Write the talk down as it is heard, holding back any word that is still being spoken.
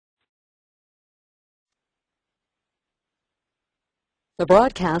The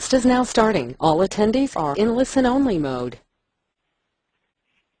broadcast is now starting. All attendees are in listen-only mode.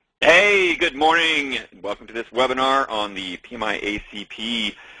 Hey, good morning. Welcome to this webinar on the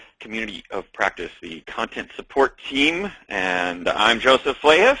PMI-ACP Community of Practice, the Content Support Team. And I'm Joseph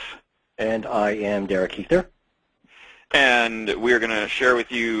Flahiff. And I am Derek Heather. And we're going to share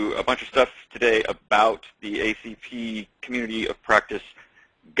with you a bunch of stuff today about the ACP Community of Practice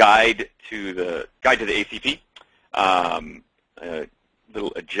Guide to the ACP. A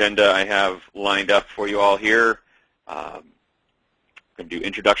little agenda I have lined up for you all here. I'm going to do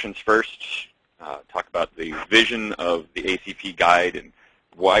introductions first, talk about the vision of the ACP Guide and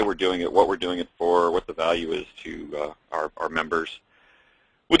why we're doing it, what we're doing it for, what the value is to our members.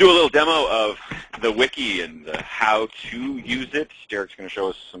 We'll do a little demo of the wiki and how to use it. Derek's going to show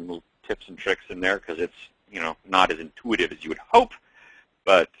us some little tips and tricks in there because it's not as intuitive as you would hope,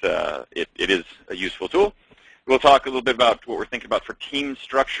 but it is a useful tool. We'll talk a little bit about what we're thinking about for team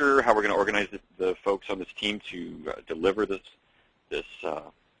structure, how we're going to organize the folks on this team to deliver this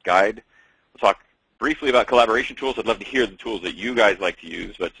guide. We'll talk briefly about collaboration tools. I'd love to hear the tools that you guys like to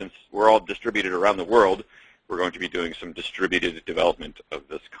use, but since we're all distributed around the world, we're going to be doing some distributed development of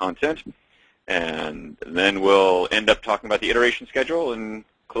this content. And then we'll end up talking about the iteration schedule and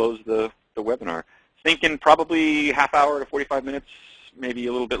close the webinar. Thinking probably half hour to 45 minutes, maybe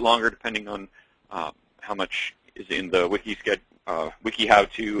a little bit longer, depending on how much is in the wiki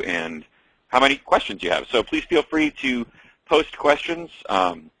how-to and how many questions you have. So please feel free to post questions.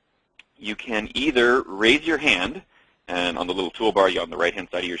 You can either raise your hand, and on the little toolbar on the right-hand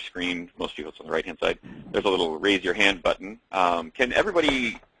side of your screen, most people it's on the right-hand side, there's a little raise your hand button. Can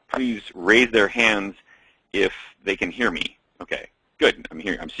everybody please raise their hands if they can hear me? Okay, good.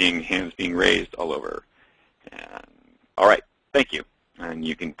 I'm seeing hands being raised all over. And, all right, thank you. And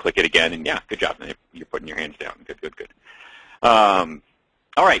you can click it again, and yeah, good job. You're putting your hands down. Good, good, good. All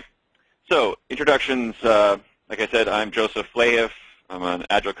right, so introductions. Like I said, I'm Joseph Flahiff. I'm an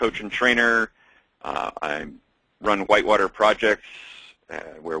Agile coach and trainer. I run Whitewater Projects,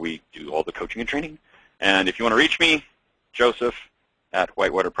 where we do all the coaching and training. And if you want to reach me,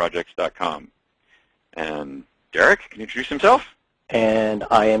 joseph@whitewaterprojects.com. And Derek, can you introduce himself? And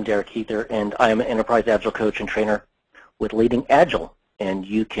I am Derek Heather, and I am an Enterprise Agile coach and trainer with Leading Agile. And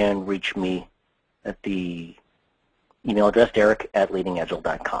you can reach me at the email address,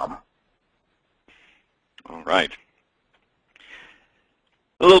 derek@leadingagile.com. All right.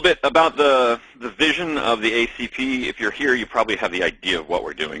 A little bit about the vision of the ACP. If you're here, you probably have the idea of what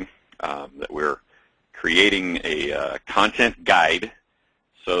we're doing, that we're creating a content guide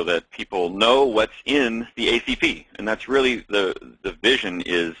so that people know what's in the ACP. And that's really the vision,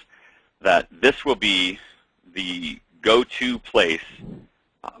 is that this will be the go-to place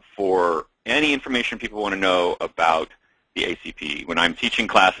for any information people want to know about the ACP. When I'm teaching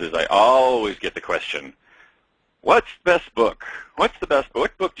classes, I always get the question, what's the best book? What's the best book?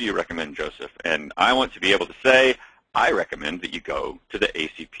 What book do you recommend, Joseph? And I want to be able to say, I recommend that you go to the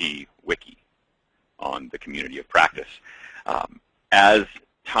ACP Wiki on the Community of Practice. As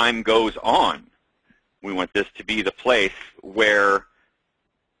time goes on, we want this to be the place where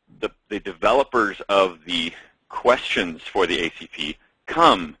the developers of the questions for the ACP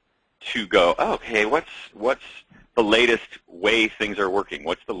come to go, oh, okay, what's the latest way things are working?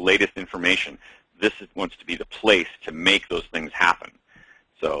 What's the latest information? This wants to be the place to make those things happen.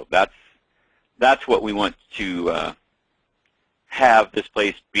 So that's what we want to have this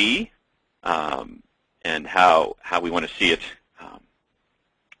place be, and how we want to see it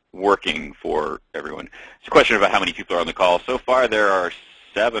working for everyone. It's a question about how many people are on the call. So far there are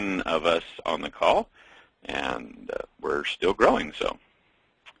 7 of us on the call, and we're still growing. So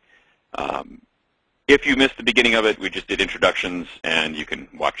if you missed the beginning of it, we just did introductions, and you can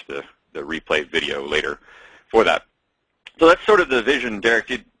watch the replay video later for that. So that's sort of the vision. Derek,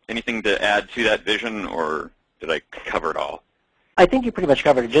 did anything to add to that vision, or did I cover it all? I think you pretty much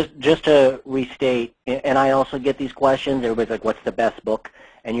covered it. Just to restate, and I also get these questions. Everybody's like, what's the best book?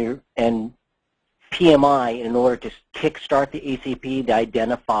 And PMI, in order to kickstart the ACP, they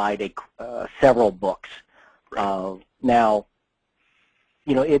identified several books. Right. Now,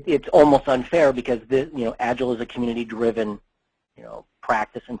 it's almost unfair because Agile is a community-driven,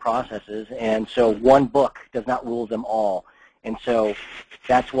 practice and processes, and so one book does not rule them all. And so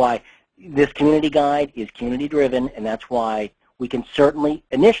that's why this community guide is community-driven, and that's why we can certainly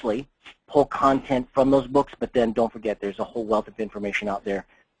initially pull content from those books, but then don't forget there's a whole wealth of information out there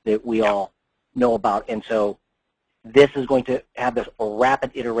that we all know about. And so this is going to have this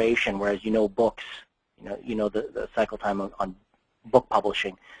rapid iteration, whereas books, the cycle time on book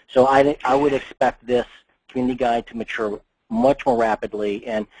publishing. So I would expect this community guide to mature much more rapidly,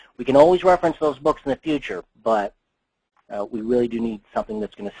 and we can always reference those books in the future, but we really do need something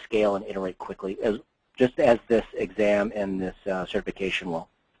that's going to scale and iterate quickly, just as this exam and this certification will.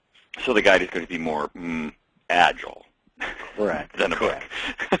 So the guide is going to be more agile. Correct. Than a book.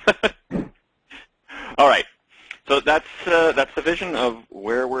 All right. So that's the vision of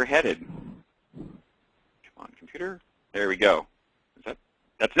where we're headed. Come on, computer. There we go.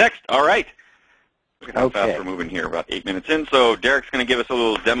 That's next. All right. Look at how fast we're moving here. About 8 minutes in. So Derek's going to give us a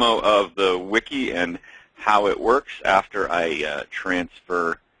little demo of the wiki and how it works after I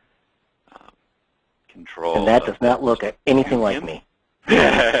transfer control. And that does not look anything like me.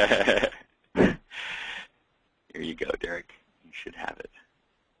 Here you go, Derek. You should have it.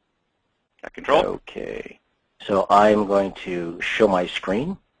 Got control? Okay. So I'm going to show my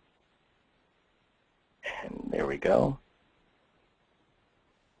screen. And there we go.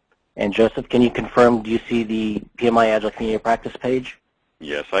 And Joseph, can you confirm, do you see the PMI Agile Community of Practice page?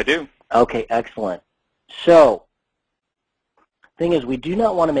 Yes, I do. Okay, excellent. So, thing is, we do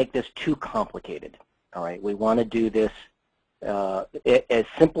not want to make this too complicated. All right, we want to do this as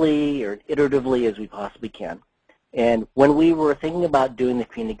simply or iteratively as we possibly can. And when we were thinking about doing the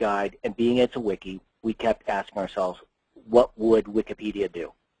community guide and being it's a wiki, we kept asking ourselves, what would Wikipedia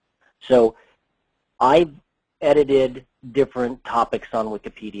do? So I've edited different topics on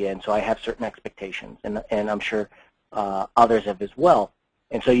Wikipedia, and so I have certain expectations, and I'm sure others have as well.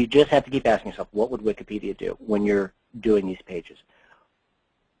 And so you just have to keep asking yourself, what would Wikipedia do when you're doing these pages?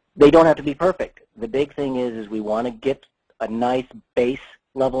 They don't have to be perfect. The big thing is we want to get a nice base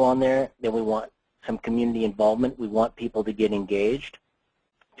level on there, then we want some community involvement. We want people to get engaged,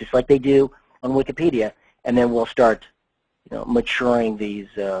 just like they do on Wikipedia, and then we'll start, maturing these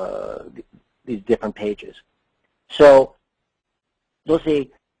different pages. So let's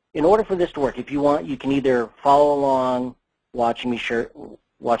see. In order for this to work, if you want, you can either follow along watching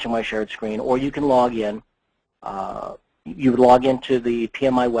my shared screen, or you can log in. You would log into the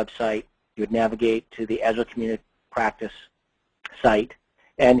PMI website. You would navigate to the Agile Community Practice site,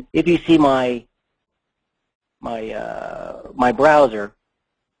 and if you see my browser,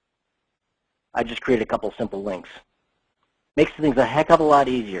 I just created a couple simple links. Makes things a heck of a lot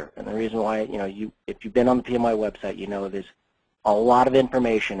easier, and the reason why, if you've been on the PMI website, there's a lot of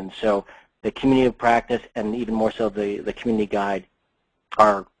information, and so the community of practice and even more so the community guide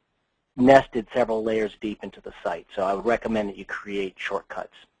are nested several layers deep into the site. So I would recommend that you create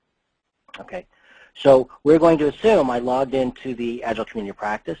shortcuts. Okay, so we're going to assume I logged into the Agile Community of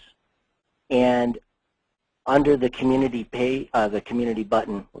Practice, and under the community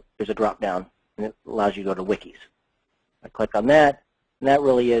button, there's a drop down, and it allows you to go to wikis. I click on that, and that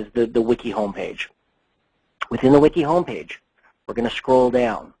really is the wiki homepage. Within the wiki homepage, we're going to scroll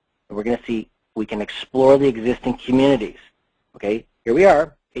down, and we're going to see we can explore the existing communities. Okay, here we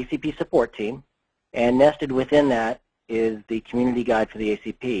are, ACP support team, and nested within that is the community guide for the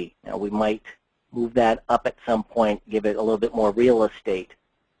ACP. Now we might move that up at some point, give it a little bit more real estate,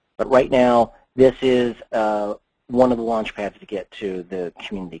 but right now this is one of the launch pads to get to the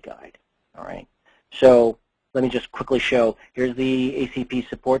community guide. All right, so let me just quickly show. Here's the ACP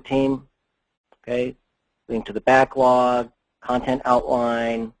support team. Okay, link to the backlog, content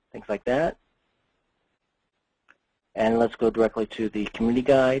outline, things like that. And let's go directly to the community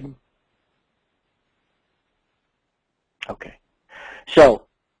guide. Okay, so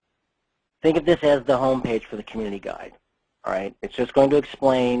think of this as the home page for the community guide. All right, it's just going to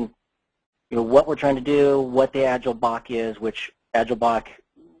explain what we're trying to do, what the AgileBox is, which AgileBox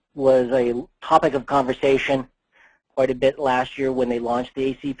was a topic of conversation quite a bit last year when they launched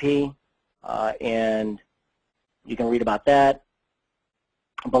the ACP, and you can read about that.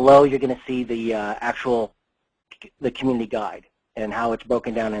 Below, you're going to see the community guide and how it's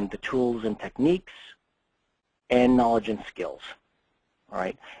broken down into tools and techniques and knowledge and skills. All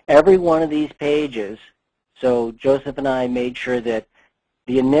right, every one of these pages, so Joseph and I made sure that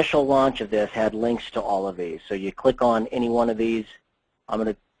the initial launch of this had links to all of these. So you click on any one of these. I'm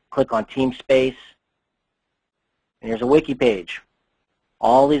going to click on TeamSpace, and here's a wiki page.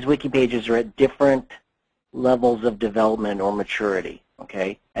 All these wiki pages are at different levels of development or maturity,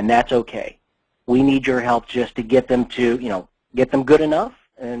 okay? And that's okay. We need your help just to get them to, get them good enough,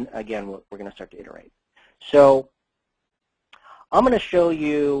 and again, we're going to start to iterate. So I'm going to show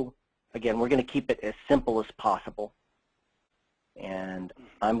you, again, we're going to keep it as simple as possible. And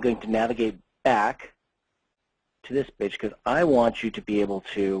I'm going to navigate back to this page because I want you to be able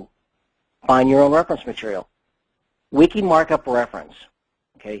to find your own reference material. Wiki markup reference.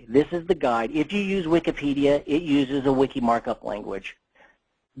 Okay, this is the guide. If you use Wikipedia, it uses a wiki markup language.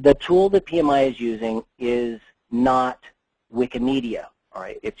 The tool that PMI is using is not Wikimedia. All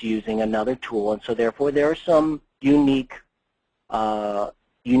right, it's using another tool, and so therefore there are some unique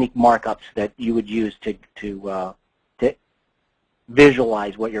markups that you would use to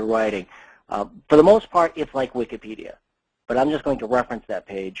visualize what you're writing. For the most part, it's like Wikipedia, but I'm just going to reference that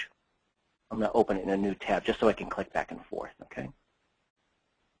page. I'm going to open it in a new tab just so I can click back and forth. Okay.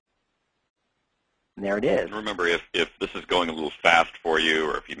 And there it is. And remember, if this is going a little fast for you,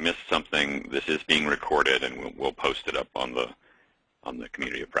 or if you missed something, this is being recorded, and we'll post it up on the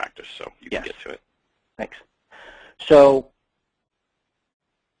community of practice, so you can get to it. Thanks. So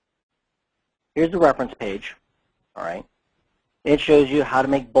here's the reference page. All right. It shows you how to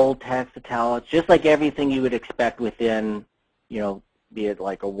make bold text, italics, just like everything you would expect within, be it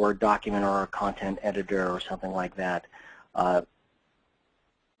like a Word document or a content editor or something like that.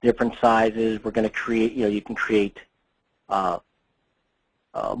 Different sizes. We're going to create, you can create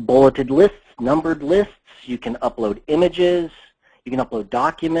bulleted lists, numbered lists. You can upload images. You can upload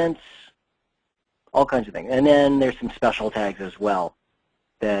documents, all kinds of things. And then there's some special tags as well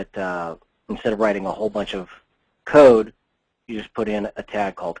that instead of writing a whole bunch of code, you just put in a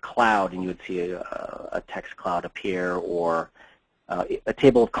tag called cloud, and you would see a text cloud appear, or a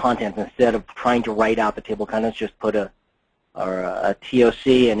table of contents. Instead of trying to write out the table of contents, just put a TOC,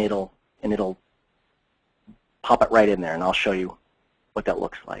 and it'll pop it right in there, and I'll show you what that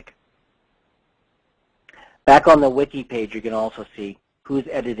looks like. Back on the wiki page, you can also see who's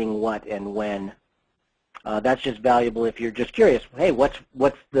editing what and when. That's just valuable if you're just curious. Hey, what's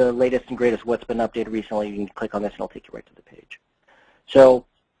the latest and greatest? What's been updated recently? You can click on this, and it'll take you right to the page. So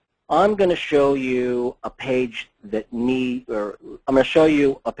I'm going to show you a page that I'm going to show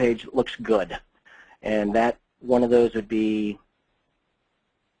you a page that looks good, and that one of those would be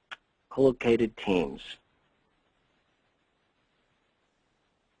collocated teams.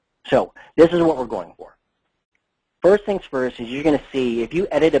 So this is what we're going for. First things first is you're going to see, if you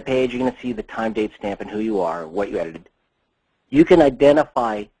edit a page, you're going to see the time, date, stamp, and who you are, what you edited. You can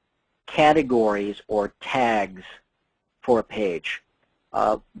identify categories or tags for a page.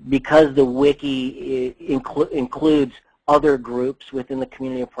 Because the wiki includes other groups within the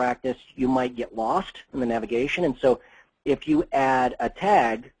community of practice, you might get lost in the navigation. And so if you add a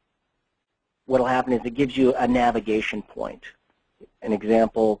tag, what will happen is it gives you a navigation point. An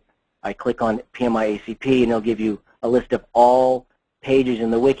example, I click on PMI-ACP, and it'll give you a list of all pages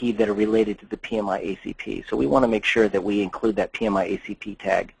in the wiki that are related to the PMI-ACP. So we want to make sure that we include that PMI-ACP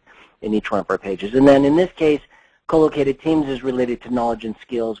tag in each one of our pages. And then in this case, collocated teams is related to knowledge and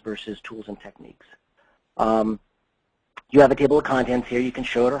skills versus tools and techniques. You have a table of contents here. You can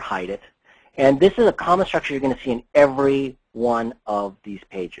show it or hide it. And this is a common structure you're going to see in every one of these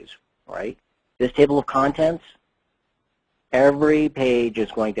pages, right? This table of contents, every page is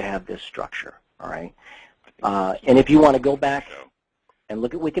going to have this structure, all right? And if you want to go back and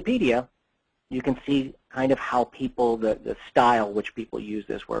look at Wikipedia, you can see kind of how people, the style which people use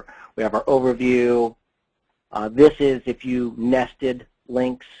this, where we have our overview. This is if you nested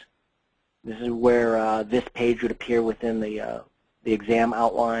links. This is where this page would appear within the exam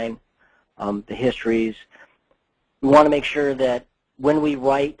outline, the histories. We want to make sure that when we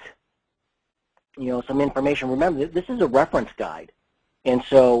write, some information, remember this is a reference guide, and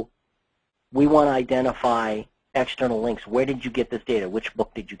so we want to identify external links. Where did you get this data? Which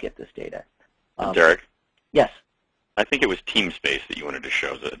book did you get this data? Derek? Yes? I think it was TeamSpace that you wanted to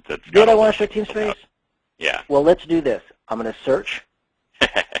show. Did I want to show TeamSpace? Yeah. Well, let's do this. I'm going to search.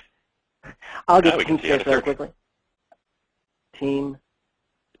 I'll get TeamSpace really quickly. TeamSpace.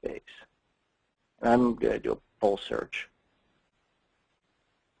 I'm going to do a full search.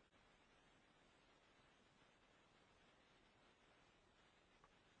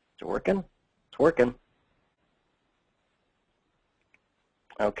 Is it working? It's working.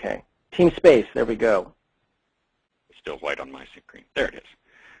 Okay. TeamSpace, there we go. It's still white on my screen. There it is.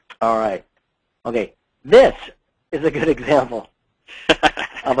 All right. Okay. This is a good example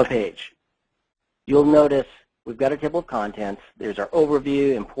of a page. You'll notice we've got a table of contents. There's our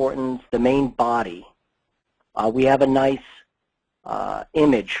overview, importance, the main body. We have a nice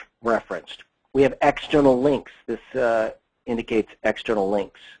image referenced. We have external links. This indicates external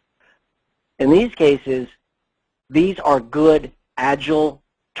links. In these cases, these are good agile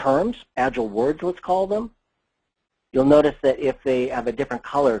terms, agile words, let's call them. You'll notice that if they have a different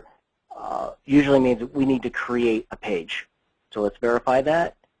color, usually means that we need to create a page. So let's verify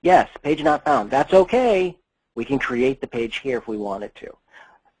that. Yes, page not found. That's okay. We can create the page here if we wanted to.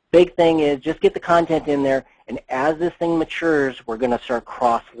 Big thing is just get the content in there, and as this thing matures, we're going to start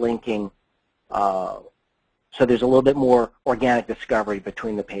cross-linking so there's a little bit more organic discovery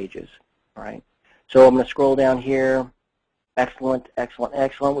between the pages. All right. So I'm going to scroll down here. excellent, excellent,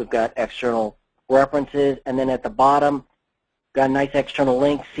 excellent. We've got external references, and then at the bottom, got a nice external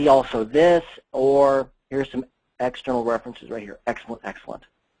link. See also this, or here's some external references right here. Excellent, excellent.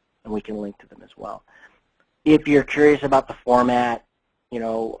 And we can link to them as well. If you're curious about the format,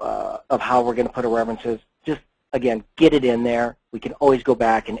 of how we're going to put our references, just, again, get it in there. We can always go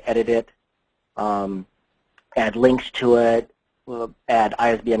back and edit it, add links to it, add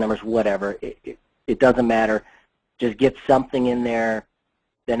ISBN numbers, whatever. It doesn't matter. Just get something in there.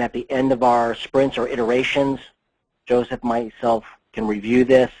 Then at the end of our sprints or iterations, Joseph, myself can review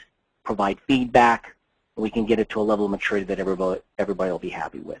this, provide feedback, and we can get it to a level of maturity that everybody will be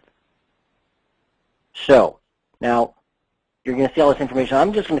happy with. So now you're going to see all this information.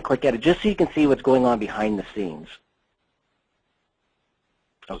 I'm just going to click at it just so you can see what's going on behind the scenes.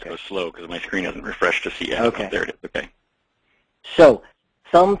 Okay. Go slow because my screen hasn't refreshed to see it. Okay. There it is. Okay. So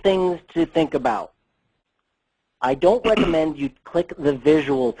some things to think about. I don't recommend you click the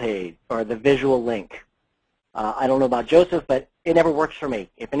visual page or the visual link. I don't know about Joseph, but it never works for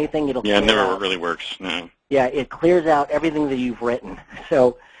me. If anything, it'll clear it never out. really works. No. Yeah, it clears out everything that you've written.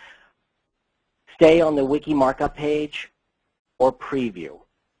 So stay on the wiki markup page or preview.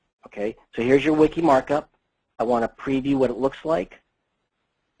 Okay, so here's your wiki markup. I want to preview what it looks like.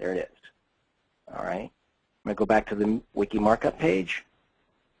 There it is. All right, I'm going to go back to the wiki markup page.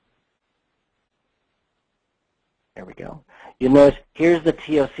 There we go. You'll notice here's the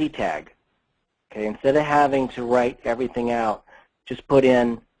TOC tag. Okay, instead of having to write everything out, just put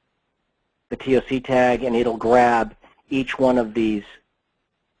in the TOC tag and it'll grab each one of these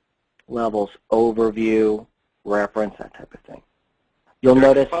levels, overview, reference, that type of thing. You'll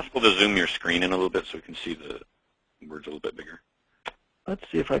notice... Is it possible to zoom your screen in a little bit so we can see the words a little bit bigger? Let's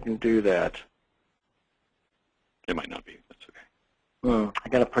see if I can do that. It might not be. That's okay. I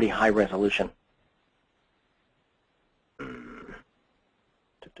got a pretty high resolution.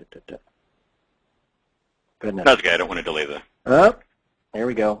 Goodness. That's okay. I don't want to delay the... Oh, there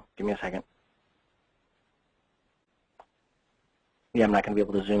we go. Give me a second. Yeah, I'm not going to be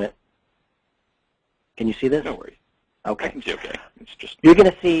able to zoom it. Can you see this? No worries. Okay. I can see okay. It's just... You're going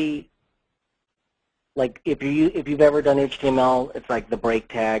to see, like, if you've ever done HTML, it's like the break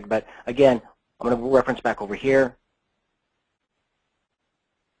tag. But again, I'm going to reference back over here.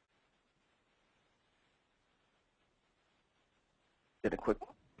 Did a quick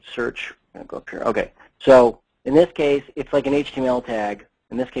search. I'm going to go up here. Okay. So in this case, it's like an HTML tag.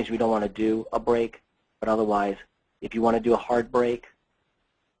 In this case, we don't want to do a break. But otherwise, if you want to do a hard break,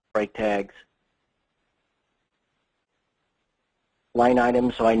 break tags, line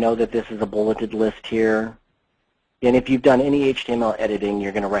items, so I know that this is a bulleted list here. And if you've done any HTML editing,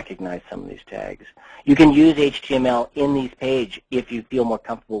 you're going to recognize some of these tags. You can use HTML in these pages if you feel more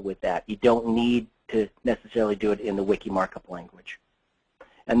comfortable with that. You don't need to necessarily do it in the wiki markup language.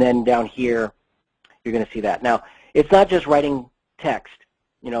 And then down here, you're going to see that. Now, it's not just writing text.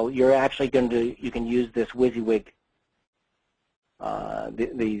 You're actually going to, you can use this WYSIWYG,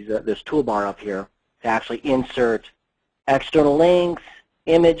 this toolbar up here to actually insert external links,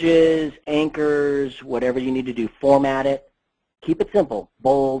 images, anchors, whatever you need to do. Format it. Keep it simple.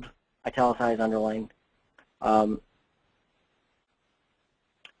 Bold, italicize, underline. But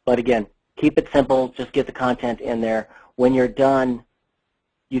again, keep it simple. Just get the content in there. When you're done,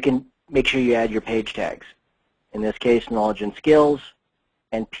 you can make sure you add your page tags. In this case, knowledge and skills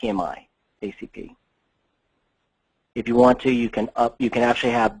and PMI-ACP. If you want to, you can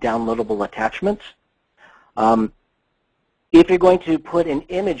actually have downloadable attachments. If you're going to put an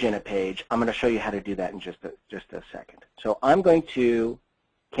image in a page, I'm going to show you how to do that in just a second. So I'm going to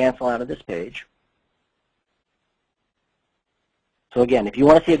cancel out of this page. So again, if you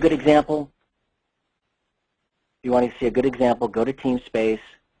want to see a good example, go to TeamSpace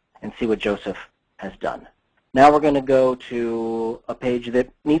and see what Joseph has done. Now we're going to go to a page that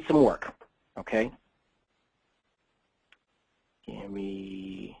needs some work. Okay. So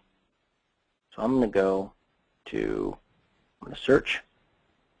I'm going to go to, I'm going to search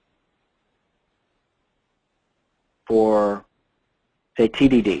for, say,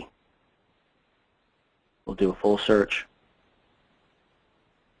 TDD. We'll do a full search.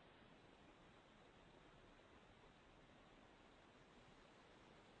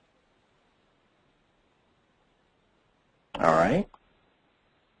 All right.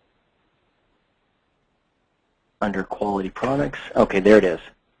 Under quality products. Okay, there it is.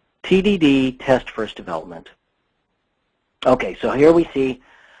 TDD, test first development. Okay, so here we see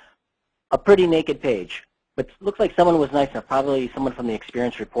a pretty naked page, but it looks like someone was nice enough, probably someone from the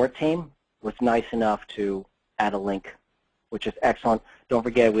experience report team was nice enough to add a link, which is excellent. Don't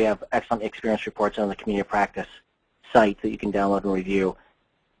forget, we have excellent experience reports on the community practice sites that you can download and review.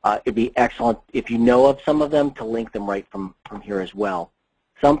 It'd be excellent if you know of some of them to link them right from here as well.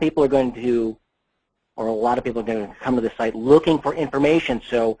 Some people are going to, or a lot of people are going to come to the site looking for information,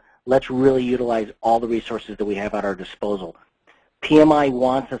 so let's really utilize all the resources that we have at our disposal. PMI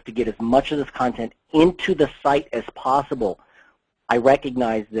wants us to get as much of this content into the site as possible. I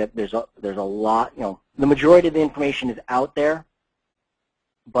recognize that there's a lot, the majority of the information is out there,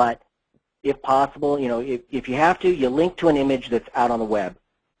 but if possible, if you have to, you link to an image that's out on the web.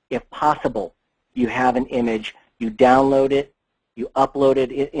 If possible, you have an image, you download it, you upload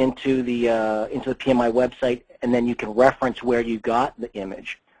it into the PMI website, and then you can reference where you got the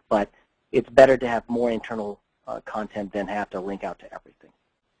image. But it's better to have more internal content than have to link out to everything.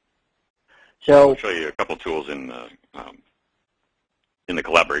 So I'll show you a couple tools in the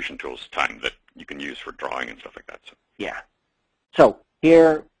collaboration tools time that you can use for drawing and stuff like that. So. Yeah. So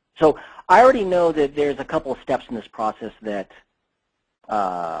I already know that there's a couple of steps in this process that,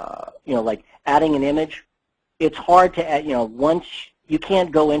 like adding an image. It's hard to add, once you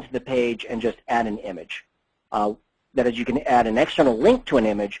can't go into the page and just add an image. That is, you can add an external link to an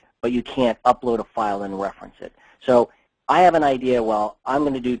image, but you can't upload a file and reference it. So I have an idea, well, I'm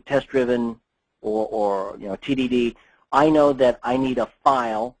going to do test-driven or TDD. I know that I need a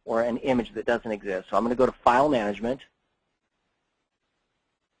file or an image that doesn't exist. So I'm going to go to File Management.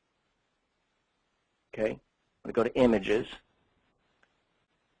 Okay, I'm going to go to Images.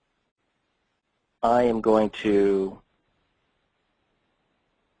 I am going to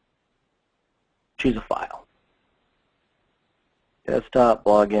choose a file. Desktop,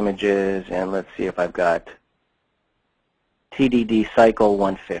 blog images, and let's see if I've got TDD cycle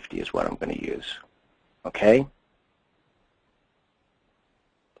 150 is what I'm going to use. Okay?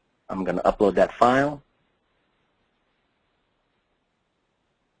 I'm going to upload that file.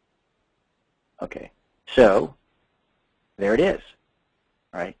 Okay, so there it is.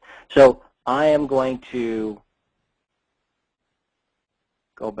 All right, so I am going to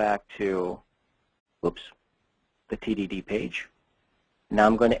go back to, the TDD page. Now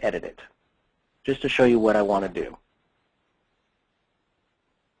I'm going to edit it, just to show you what I want to do.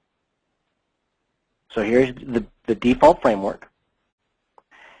 So here's the default framework.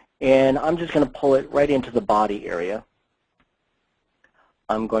 And I'm just going to pull it right into the body area.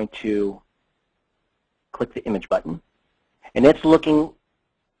 I'm going to click the image button. And it's looking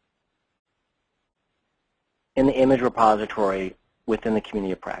in the image repository within the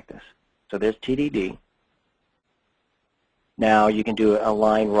community of practice. So there's TDD. Now you can do a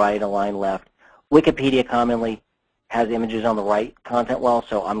line right, a line left. Wikipedia commonly has images on the right content wall,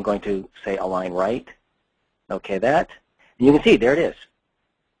 so I'm going to say align right. Okay, that. And you can see, there it is.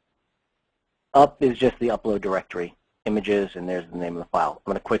 Up is just the upload directory, images, and there's the name of the file.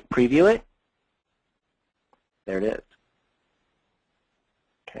 I'm going to quick preview it. There it is.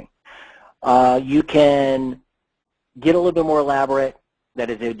 Okay. You can get a little bit more elaborate. That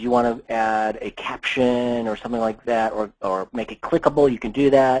is, if you want to add a caption or something like that, or make it clickable, you can do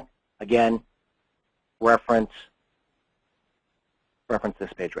that. Again, reference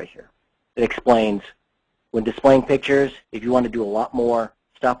this page right here. It explains when displaying pictures, if you want to do a lot more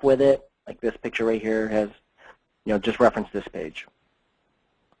stuff with it, like this picture right here has, just reference this page.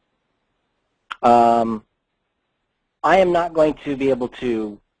 I am not going to be able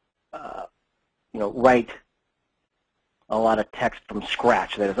to, write a lot of text from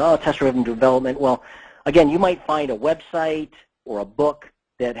scratch. That is, test-driven development. Well, again, you might find a website or a book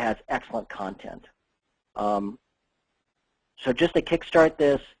that has excellent content. So just to kickstart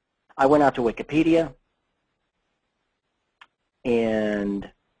this, I went out to Wikipedia, and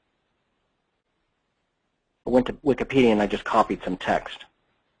I went to Wikipedia and I just copied some text.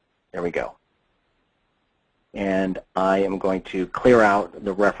 There we go. And I am going to clear out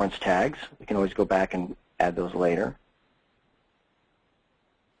the reference tags. We can always go back and add those later.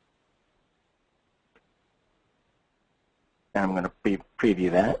 And I'm going to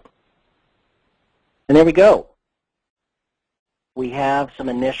preview that. And there we go. We have some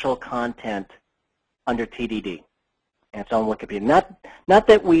initial content under TDD. And it's on Wikipedia. Not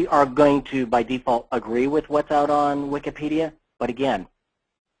that we are going to, by default, agree with what's out on Wikipedia, but again,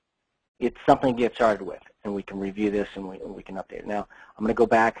 it's something to get started with. And we can review this and we can update it. Now, I'm going to go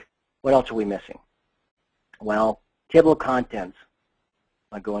back. What else are we missing? Well, table of contents.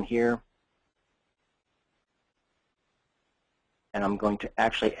 I go in here, and I'm going to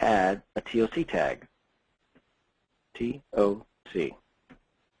actually add a TOC tag. TOC.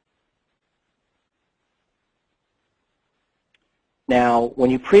 Now,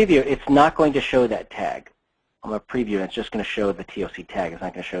 when you preview, it's not going to show that tag. I'm going to preview it. It's just going to show the TOC tag. It's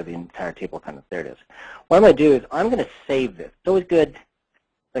not going to show the entire table of contents. There it is. What I'm going to do is I'm going to save this. It's always good,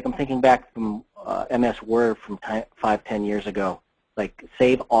 like I'm thinking back from MS Word from 5-10 years ago, like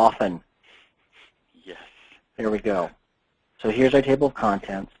save often. Yes. There we go. So here's our table of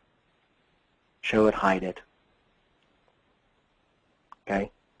contents. Show it, hide it.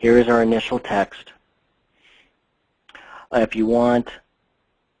 Okay. Here is our initial text. If you want,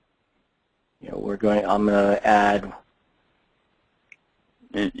 I'm going to add.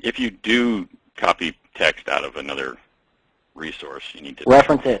 If you do copy text out of another resource, you need to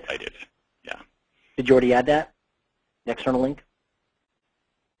reference it. Hide it. Yeah. Did you already add that? The external link?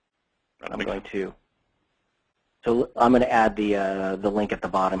 I'm going to. So I'm going to add the link at the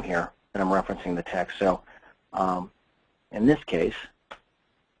bottom here that I'm referencing the text. So in this case,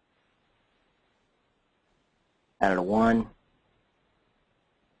 added a 1,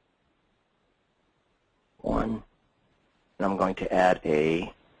 and I'm going to add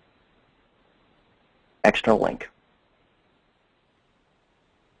a external link.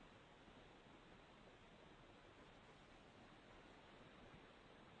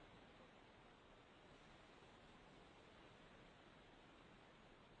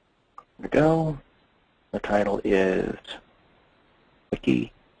 There we go. The title is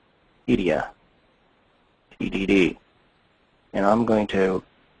Wikipedia, TDD. And I'm going to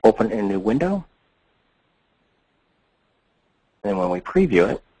open a new window. And when we preview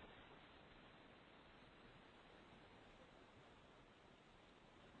it,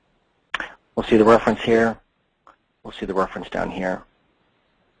 we'll see the reference here. We'll see the reference down here.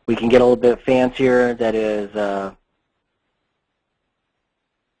 We can get a little bit fancier. That is,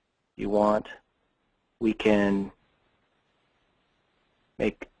 you want, we can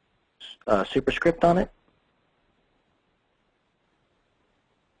make a superscript on it.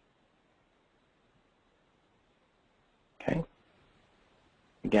 Okay.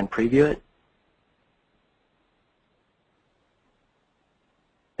 Again, preview it.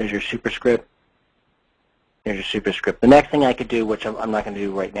 There's your superscript. There's your superscript. The next thing I could do, which I'm not going to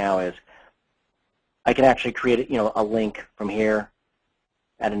do right now, is I can actually create a link from here,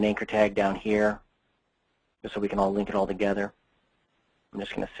 add an anchor tag down here, just so we can all link it all together. I'm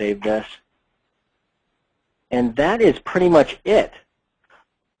just going to save this. And that is pretty much it.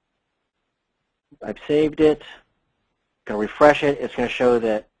 I've saved it. Going to refresh it. It's going to show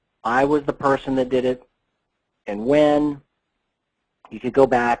that I was the person that did it and when. You could go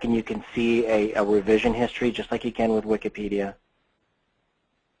back and you can see a revision history just like you can with Wikipedia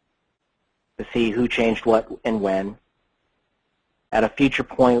to see who changed what and when. At a future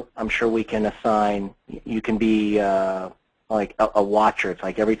point, I'm sure we can assign, you can be like a watcher. It's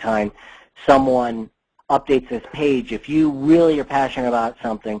like every time someone updates this page, if you really are passionate about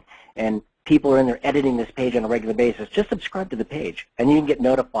something and people are in there editing this page on a regular basis, just subscribe to the page, and you can get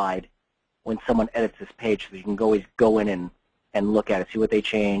notified when someone edits this page, so you can always go in and look at it, see what they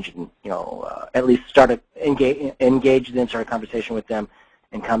changed, and at least start to engage them, start a conversation with them,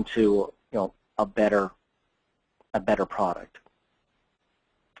 and come to a better product.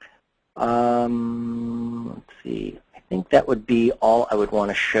 Let's see. I think that would be all I would want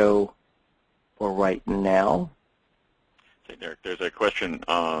to show for right now. Hey, Derek, there's a question.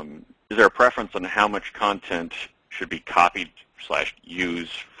 Is there a preference on how much content should be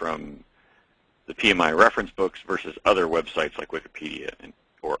copied/used from the PMI reference books versus other websites like Wikipedia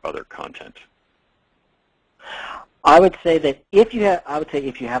or other content? I would say that if you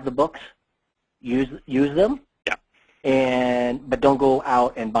have the books, use them. Yeah. But don't go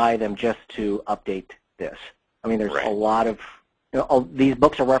out and buy them just to update this. I mean, there's a lot of these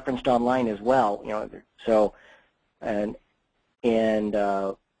books are referenced online as well. So the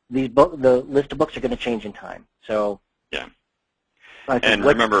list of books are going to change in time. So yeah. And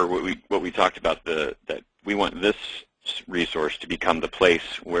remember what we talked about, that we want this resource to become the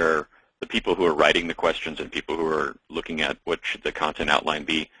place where the people who are writing the questions and people who are looking at what should the content outline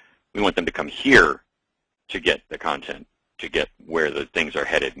be, we want them to come here to get the content, to get where the things are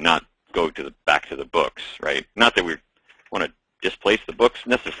headed, not go back to the books, right? Not that we want to displace the books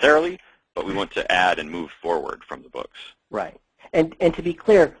necessarily, but we want to add and move forward from the books. Right. And to be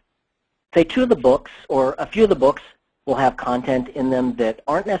clear, say two of the books or a few of the books will have content in them that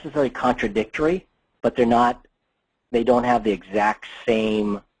aren't necessarily contradictory, but they don't have the exact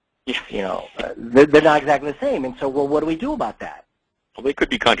same, they're not exactly the same. And so, well, what do we do about that? Well, they could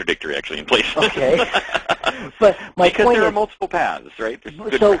be contradictory, actually, in places. Okay. But my because point there is, are multiple paths, right?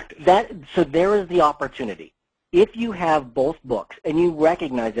 So there is the opportunity. If you have both books and you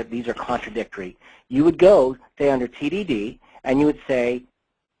recognize that these are contradictory, you would go, say, under TDD, and you would say,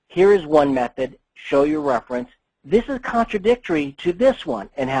 here is one method. show your reference. This is contradictory to this one,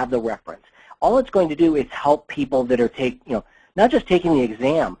 and have the reference. All it's going to do is help people that are not just taking the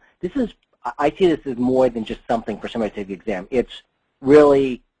exam. I see this as more than just something for somebody to take the exam. It's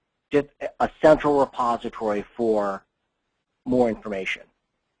really just a central repository for more information.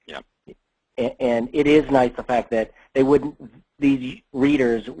 Yeah. And it is nice the fact that these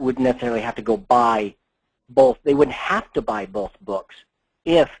readers wouldn't necessarily have to go buy both. They wouldn't have to buy both books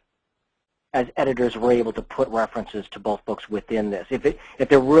if, as editors, we're able to put references to both books within this. If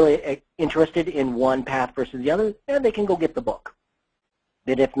they're really interested in one path versus the other, then they can go get the book.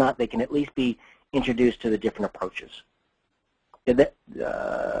 But if not, they can at least be introduced to the different approaches.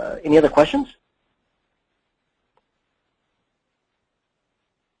 Any other questions?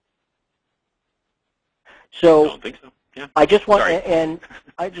 So I don't think so. Yeah. I just want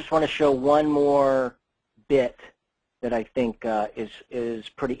to show one more bit that I think is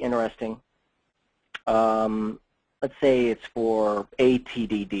pretty interesting. Let's say it's for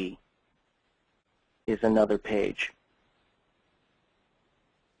ATDD is another page.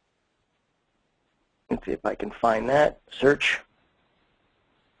 Let's see if I can find that. Search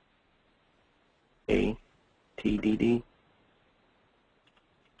ATDD.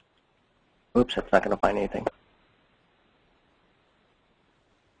 Oops, that's not going to find anything.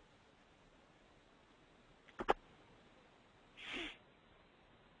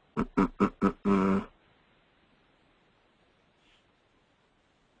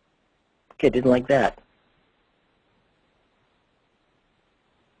 Okay, didn't like that.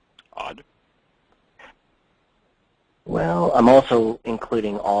 Odd. Well, I'm also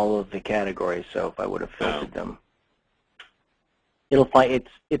including all of the categories, so if I would have filtered them, it'll find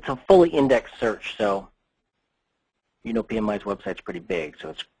it's a fully indexed search, so PMI's website's pretty big, so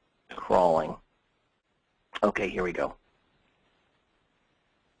it's crawling. Okay, here we go.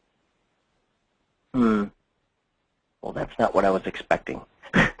 Well, that's not what I was expecting.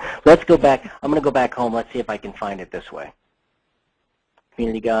 Let's go back. I'm going to go back home. Let's see if I can find it this way.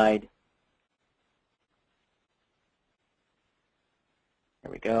 Community guide.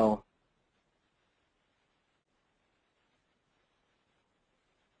 There we go.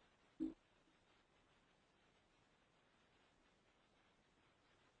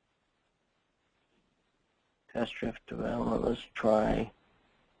 Test drift development. Let's try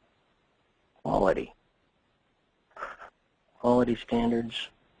quality. Quality standards.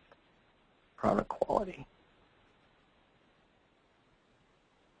 Product quality.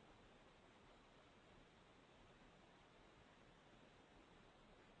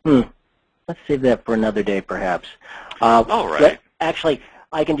 Let's save that for another day, perhaps. All right. Actually,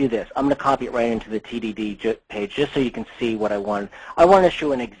 I can do this. I'm going to copy it right into the TDD page just so you can see what I want. I want to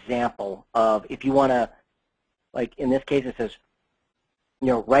show an example of if you want to, like in this case, it says,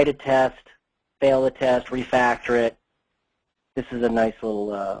 write a test, fail the test, refactor it. This is a nice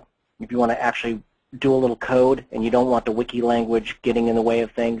little, if you want to actually do a little code and you don't want the wiki language getting in the way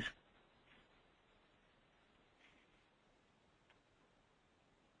of things.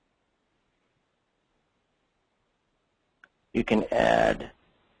 You can add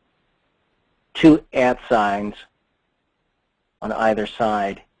 2 @ signs on either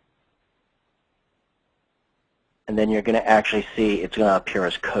side, and then you're going to actually see it's going to appear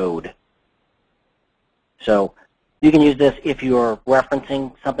as code. So you can use this if you're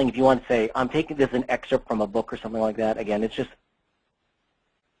referencing something. If you want to say, I'm taking this an excerpt from a book or something like that. Again, it's just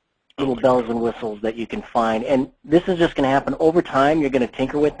little bells and whistles that you can find. And this is just going to happen over time. You're going to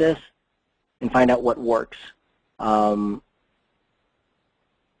tinker with this and find out what works.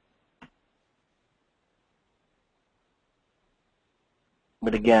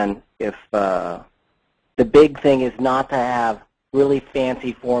 But again, if the big thing is not to have really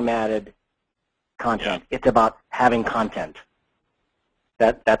fancy formatted content. It's about having content.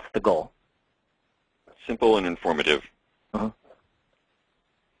 That's the goal. Simple and informative.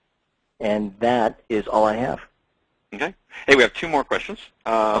 And that is all I have. Okay. Hey, we have 2 more questions.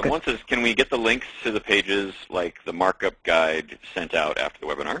 Okay. One says, can we get the links to the pages like the markup guide sent out after the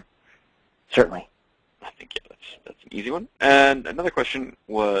webinar? Certainly. I think, yeah, that's an easy one. And another question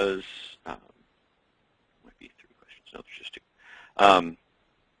was, might be 3 questions. No, there's just 2.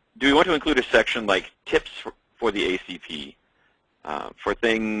 Do we want to include a section like tips for the ACP for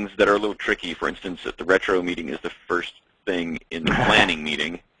things that are a little tricky? For instance, that the retro meeting is the first thing in the planning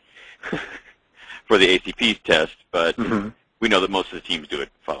meeting for the ACP test, but we know that most of the teams do it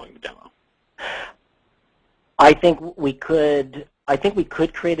following the demo. I think we could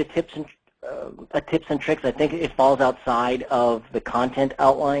create a tips and tricks. I think it falls outside of the content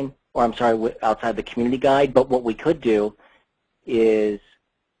outline, or I'm sorry, outside the community guide. But what we could do is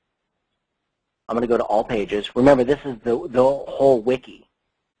I'm going to go to all pages. Remember, this is the whole wiki,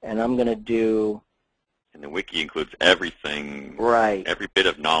 and I'm going to do. And the wiki includes everything, right? Every bit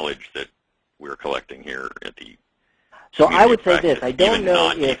of knowledge that we're collecting here at the. So I would say practice, this: I don't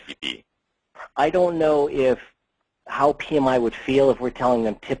know non-ACP. if how PMI would feel if we're telling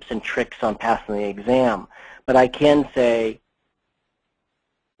them tips and tricks on passing the exam, but I can say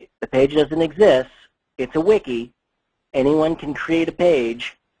the page doesn't exist. It's a wiki. Anyone can create a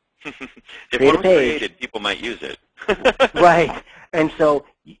page. If one was created, people might use it. Right. And so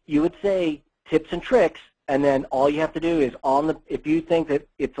you would say tips and tricks, and then all you have to do is if you think that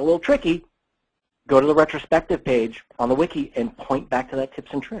it's a little tricky, go to the retrospective page on the wiki and point back to that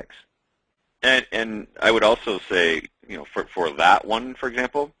tips and tricks. And I would also say, for that one, for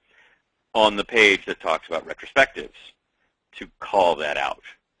example, on the page that talks about retrospectives, to call that out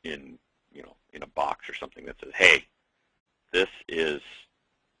in a box or something that says, hey, this is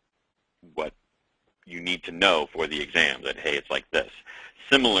what you need to know for the exam, that, hey, it's like this.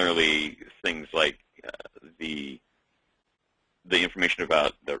 Similarly, things like the information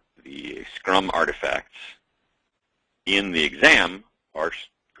about the Scrum artifacts in the exam are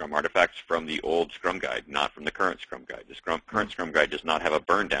Scrum artifacts from the old Scrum Guide, not from the current Scrum Guide. The current Scrum Guide does not have a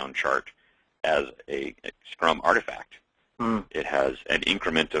burn-down chart as a Scrum artifact. It has an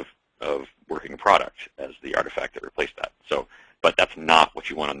increment of working product as the artifact that replaced that. So, but that's not what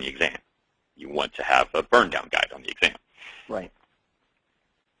you want on the exam. You want to have a burn-down guide on the exam. Right.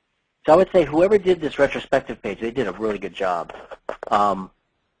 So I would say whoever did this retrospective page, they did a really good job. So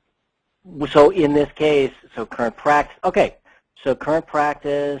in this case, so current practice. Okay. So current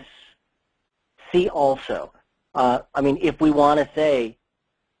practice. See also. I mean, if we want to say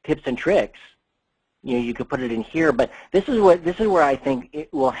tips and tricks, you could put it in here. But this is where I think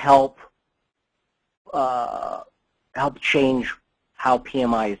it will help change how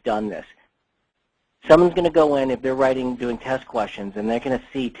PMI has done this. Someone's going to go in, if they're doing test questions, and they're going to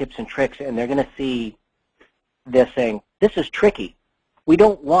see tips and tricks, and they're going to see this saying, this is tricky. We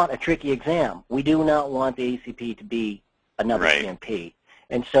don't want a tricky exam. We do not want the ACP to be another PMP.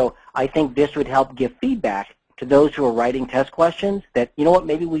 And so I think this would help give feedback to those who are writing test questions that, you know what,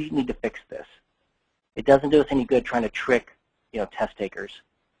 maybe we need to fix this. It doesn't do us any good trying to trick, test takers.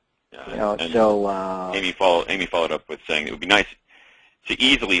 Amy followed up with saying it would be nice to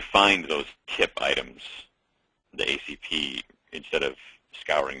easily find those tip items, the ACP, instead of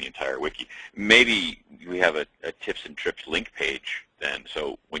scouring the entire wiki. Maybe we have a tips and trips link page then,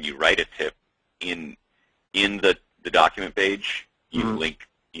 so when you write a tip in the document page, you make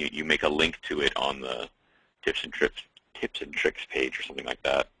a link to it on the tips and tricks page or something like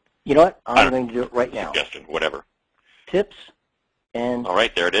that. You know what? I'm going to do it right now. Suggestion, whatever. Tips and all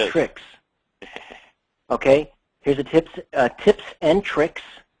right, there it is. Tricks. Okay. Here's a tips and tricks,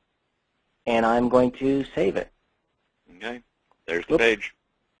 and I'm going to save it. Okay, there's the page.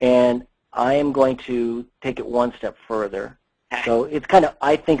 And I am going to take it one step further. So it's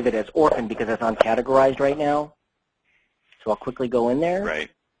I think of it as orphan because it's uncategorized right now. So I'll quickly go in there.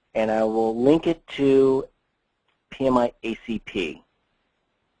 Right. And I will link it to PMI-ACP.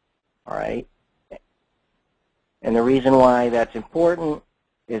 All right. And the reason why that's important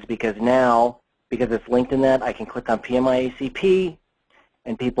is because now, because it's linked in that, I can click on PMI-ACP,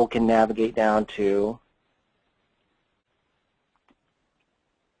 and people can navigate down to,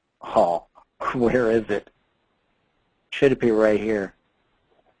 where is it? Should it be right here?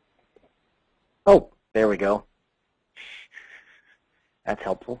 Oh, there we go. That's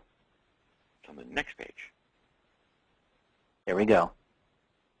helpful. It's on the next page. There we go.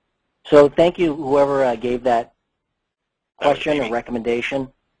 So thank you, whoever gave that question or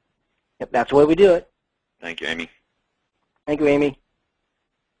recommendation. Yep, that's the way we do it. Thank you, Amy. Thank you, Amy.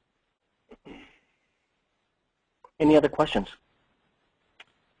 Any other questions?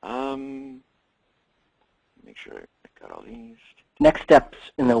 Make sure I got all these. Next steps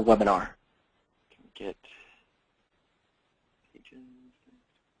in the webinar. Get pages.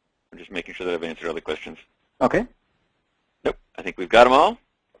 I'm just making sure that I've answered all the questions. Okay. Nope, I think we've got them all.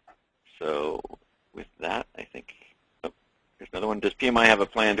 So with that, I think, there's another one. Does PMI have a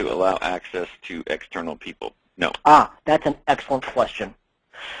plan to allow access to external people? No. That's an excellent question.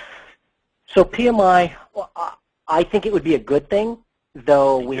 So PMI, I think it would be a good thing,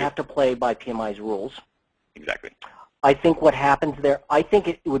 though we have to play by PMI's rules. Exactly. I think what happens there, I think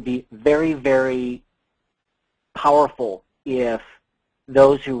it would be very, very powerful if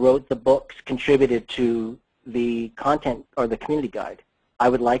those who wrote the books contributed to the content or the community guide. I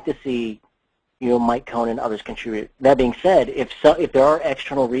would like to see, Mike Cohn and others contribute. That being said, if there are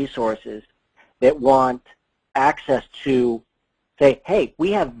external resources that want access to say, hey,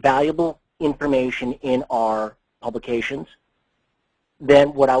 we have valuable information in our publications,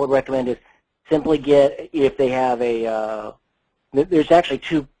 then what I would recommend is simply get, if they have a, there's actually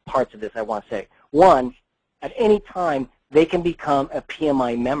two parts of this I want to say. One, at any time, they can become a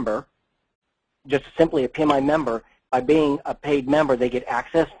PMI member, just simply a PMI member. By being a paid member, they get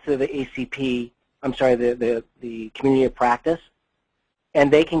access to the ACP, the community of practice,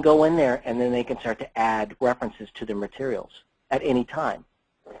 and they can go in there and then they can start to add references to their materials at any time.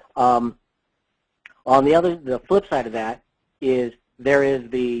 On the flip side of that is there is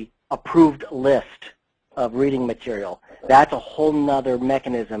the approved list of reading material. That's a whole nother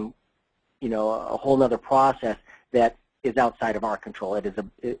mechanism, a whole nother process that is outside of our control.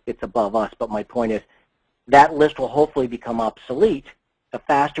 It's above us, but my point is that list will hopefully become obsolete. The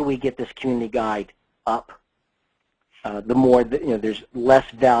faster we get this community guide up, the more there's less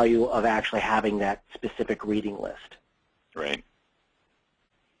value of actually having that specific reading list. Right.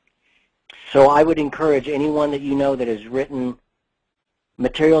 So I would encourage anyone that you know that has written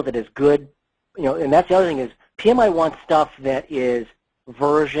material that is good, and that's the other thing is PMI wants stuff that is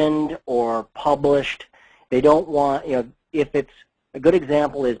versioned or published. They don't want, if it's a good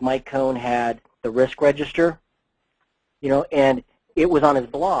example is Mike Cohn had the risk register, and it was on his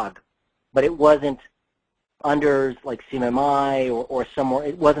blog, but it wasn't under like CMMI or somewhere.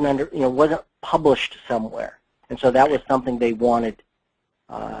 It wasn't under, wasn't published somewhere, and so that was something they wanted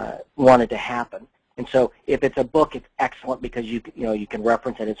to happen. And so if it's a book, it's excellent because you can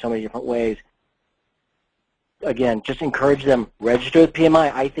reference it in so many different ways. Again, just encourage them, register with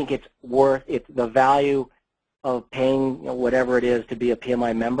PMI. I think it's worth it. The value of paying whatever it is to be a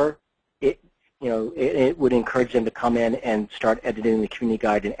PMI member, it would encourage them to come in and start editing the community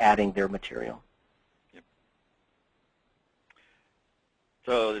guide and adding their material. Yep.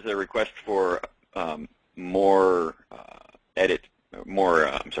 So there's a request for more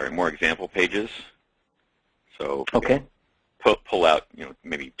more example pages. So okay, pull out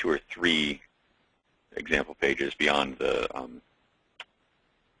maybe 2 or 3 example pages beyond the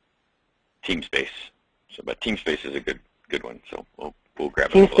TeamSpace. So, but TeamSpace is a good one. So we'll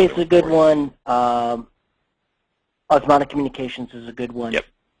grab. TeamSpace is a good one. Osmotic Communications is a good one. Yep.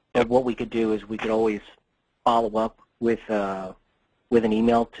 So what we could do is we could always follow up with an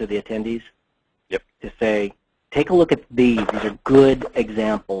email to the attendees. Yep. To say, take a look at these. These are good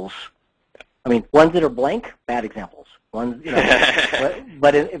examples. I mean, ones that are blank, bad examples. Ones,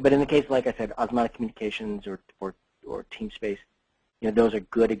 but in the case, like I said, Osmotic Communications or TeamSpace, those are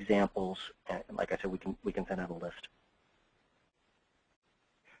good examples. And like I said, we can send out a list.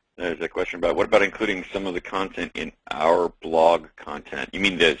 There's a question about what about including some of the content in our blog content? You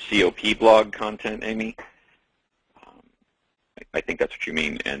mean the COP blog content, Amy? I think that's what you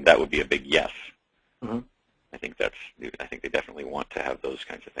mean, and that would be a big yes. Mm-hmm. I think they definitely want to have those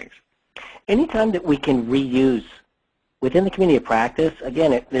kinds of things. Anytime that we can reuse within the community of practice,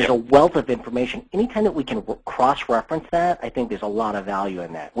 again, there's a wealth of information. Anytime that we can cross-reference that, I think there's a lot of value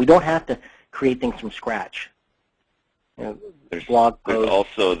in that. We don't have to create things from scratch. There's blog posts. There's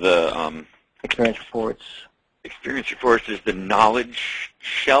also the experience reports. Experience reports is the knowledge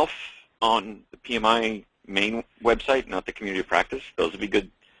shelf on the PMI main website, not the community of practice. Those would be good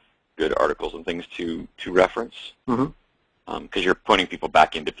articles and things to reference. Mm-hmm. Because you're pointing people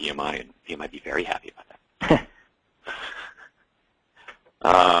back into PMI, and PMI would be very happy about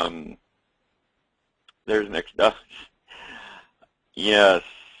that. There's next up. Yes,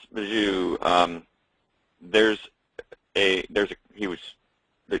 Biju. There's a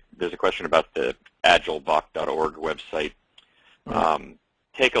question about the agileboc.org website.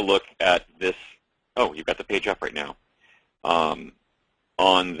 Take a look at this. Oh, you've got the page up right now. On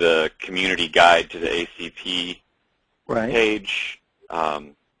the community guide to the ACP page,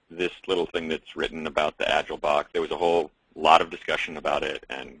 this little thing that's written about the AgileBoc. There was a whole lot of discussion about it,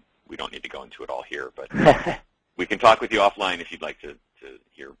 and we don't need to go into it all here, but we can talk with you offline if you'd like to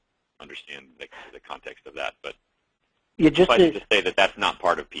understand the context of that. But suffice it to say that that's not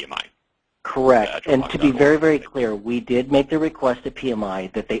part of PMI. Correct. And to be very, very clear, we did make the request to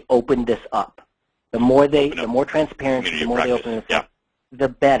PMI that they open this up. The more transparency, the more they open this up, the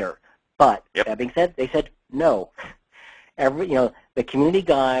better. But that being said, they said no. The community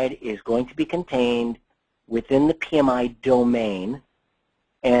guide is going to be contained within the PMI domain,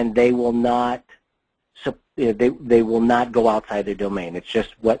 and they will not they will not go outside their domain. It's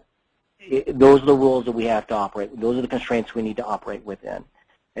just those are the rules that we have to operate. Those are the constraints we need to operate within.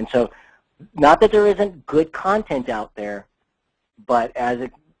 And so, not that there isn't good content out there, but as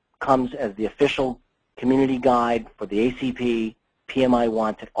it comes as the official community guide for the ACP, PMI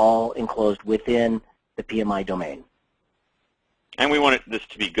wants it all enclosed within the PMI domain. And we want this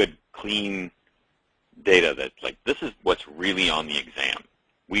to be good clean data that, like, this is what's really on the exam.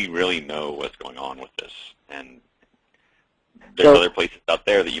 We really know what's going on with this. And there's other places out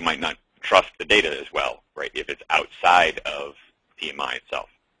there that you might not trust the data as well, right, if it's outside of PMI itself.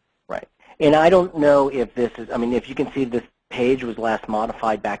 Right. And I don't know if this is, I mean, if you can see this page was last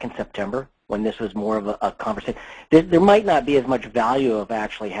modified back in September when this was more of a conversation. There might not be as much value of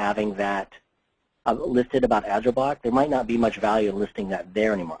actually having that listed about AgileBlock. There might not be much value in listing that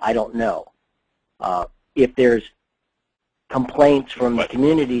there anymore. I don't know. If there's complaints from the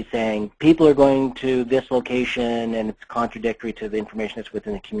community saying people are going to this location and it's contradictory to the information that's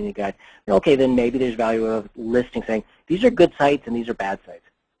within the community guide, okay, then maybe there's value of listing saying these are good sites and these are bad sites.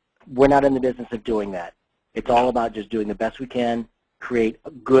 We're not in the business of doing that. It's all about just doing the best we can, create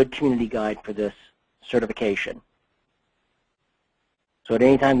a good community guide for this certification. So at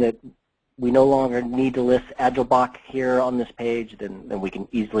any time that we no longer need to list AgileBlock here on this page, then we can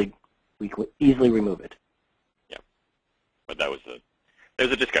easily remove it. Yeah, but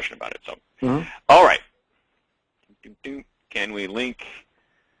there's a discussion about it. So, All right. Can we link?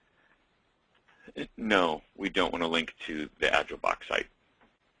 No, we don't want to link to the AgileBlock site.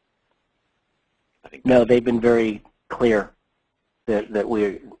 I think no, they've been very clear that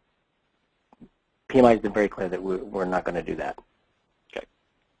PMI has been very clear that we're not going to do that. Okay.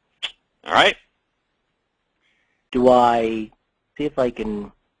 All right. Do I see if I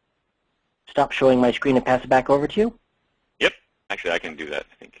can stop showing my screen and pass it back over to you? Yep. Actually, I can do that,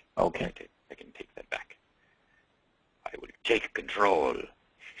 I think. Okay. I can take that back. I will take control.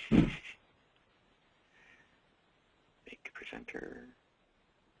 Make presenter.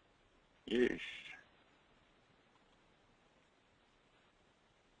 Yes.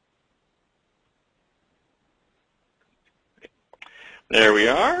 There we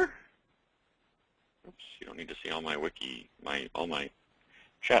are. Oops, you don't need to see all my wiki, all my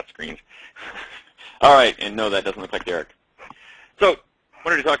chat screens. All right, and no, that doesn't look like Derek. So, I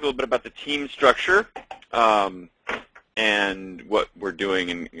wanted to talk a little bit about the team structure and what we're doing,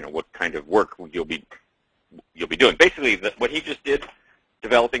 and what kind of work you'll be doing. Basically, what he just did,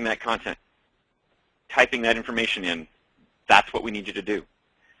 developing that content, typing that information in, that's what we need you to do.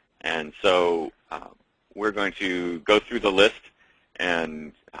 And so we're going to go through the list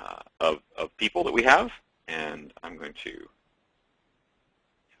and of people that we have, and I'm going to, if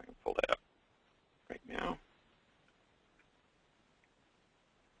I can pull that up right now.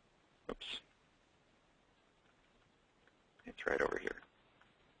 Oops. It's right over here.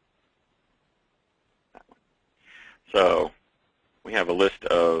 That one. So we have a list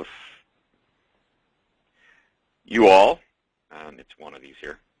of you all, and it's one of these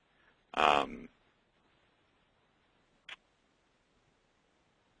here. There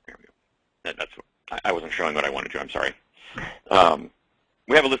we go. I wasn't showing what I wanted to. I'm sorry.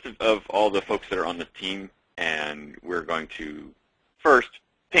 We have a list of all the folks that are on the team, and we're going to first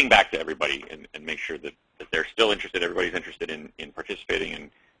ping back to everybody and make sure that they're still interested. Everybody's interested in participating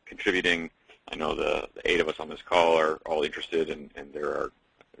and contributing. I know the 8 of us on this call are all interested, and there are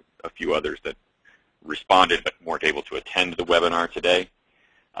a few others that responded but weren't able to attend the webinar today.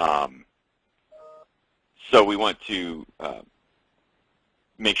 So we want to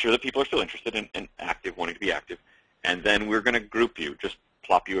make sure that people are still interested and active, wanting to be active. And then we're going to group you, just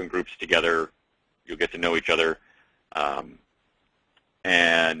plop you in groups together. You'll get to know each other.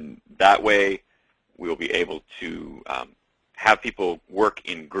 And that way we'll be able to have people work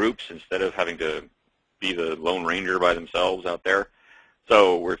in groups instead of having to be the Lone Ranger by themselves out there.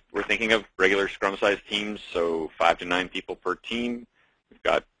 So we're thinking of regular scrum-sized teams, so 5 to 9 people per team. We've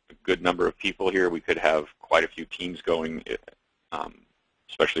got a good number of people here. We could have quite a few teams going,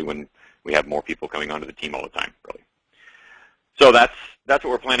 especially when we have more people coming onto the team all the time, really. So that's what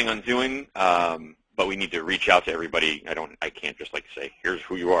we're planning on doing, but we need to reach out to everybody. I can't just say, here's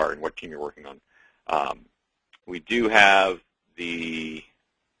who you are and what team you're working on. We do have the,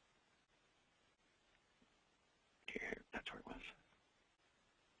 that's where it was.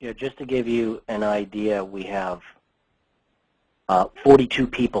 Yeah, just to give you an idea, we have 42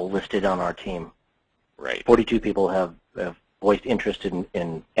 people listed on our team. Right. 42 people have voiced interest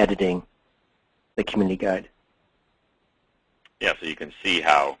in editing the community guide. Yeah, so you can see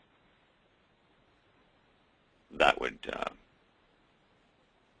how that would,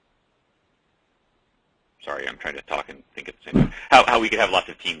 sorry, I'm trying to talk and think at the same time, how we could have lots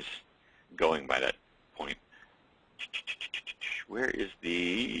of teams going by that point. Where is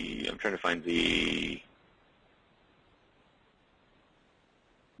I'm trying to find the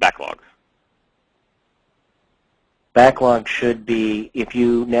backlog. Backlog should be, if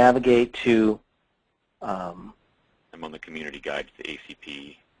you navigate to, I'm on the community guide to the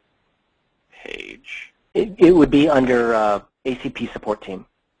ACP. page. It would be under ACP Support Team.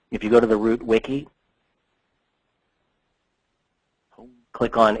 If you go to the root wiki,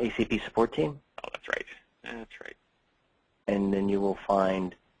 click on ACP Support Team. Oh, that's right. That's right. And then you will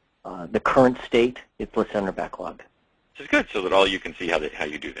find the current state. It's listed under backlog. This is good, so that all you can see how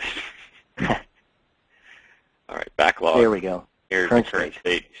you do this. All right, backlog. There we go. Here's the current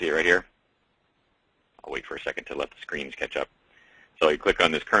state. See it right here? I'll wait for a second to let the screens catch up. So you click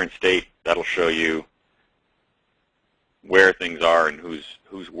on this current state. That'll show you where things are and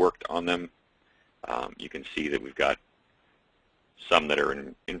who's worked on them. You can see that we've got some that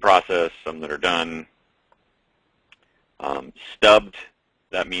are in process, some that are done. Stubbed,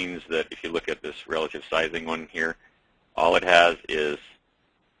 that means that if you look at this relative sizing one here, all it has is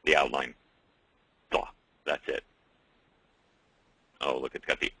the outline. Blah, that's it. Oh, look, it's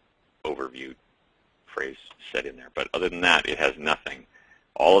got the overview phrase set in there. But other than that, it has nothing.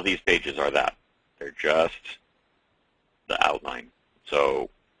 All of these pages are that. They're just the outline. So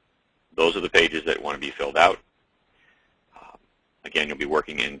those are the pages that want to be filled out. Again, you'll be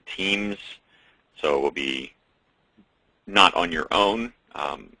working in teams, so it will be not on your own.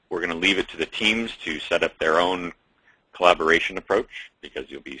 We're going to leave it to the teams to set up their own collaboration approach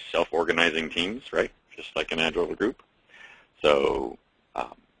because you'll be self-organizing teams, right? Just like an Agile group. So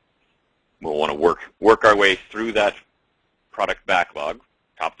we'll want to work our way through that product backlog,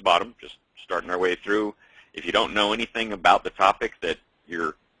 top to bottom, just starting our way through. If you don't know anything about the topic that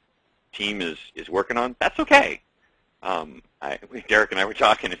your team is working on, that's okay. Derek and I were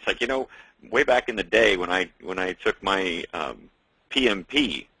talking. It's like, way back in the day when I took my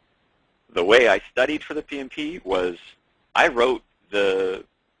PMP, the way I studied for the PMP was I wrote the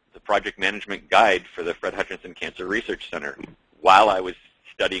project management guide for the Fred Hutchinson Cancer Research Center while I was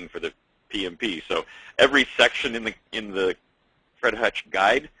studying for the PMP. So every section in the Fred Hutch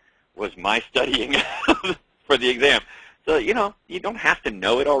guide was my studying for the exam. So you don't have to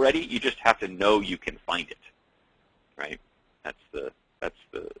know it already. You just have to know you can find it, right? That's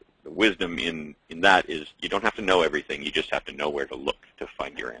the wisdom in that is you don't have to know everything. You just have to know where to look to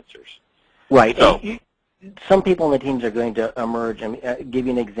find your answers. Right. So, some people in the teams are going to emerge. I mean, give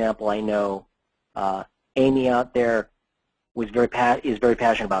you an example. I know Amy out there is very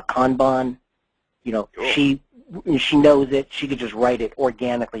passionate about Kanban. cool. She knows it. She could just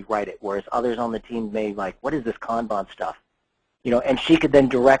organically write it. Whereas others on the team may like, what is this Kanban stuff? And she could then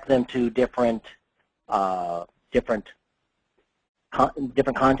direct them to different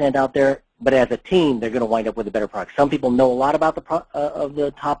content out there. But as a team, they're going to wind up with a better product. Some people know a lot about of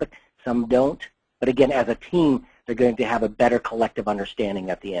the topic. Some don't. But again, as a team, they're going to have a better collective understanding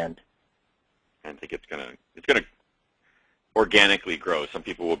at the end. I think it's going to organically grow. Some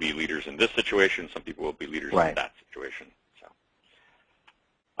people will be leaders in this situation. Some people will be leaders in that situation. So,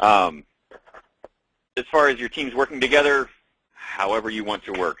 as far as your teams working together, however you want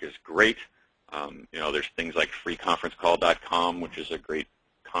to work is great. There's things like freeconferencecall.com, which is a great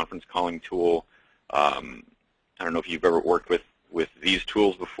conference calling tool. I don't know if you've ever worked with these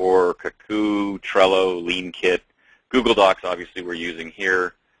tools before: Kaku, Trello, LeanKit, Google Docs. Obviously, we're using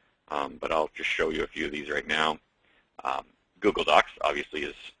here, but I'll just show you a few of these right now. Google Docs obviously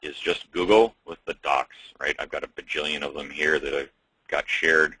is just Google with the docs, right? I've got a bajillion of them here that I've got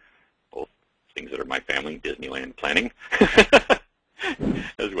shared, both things that are my family, Disneyland planning,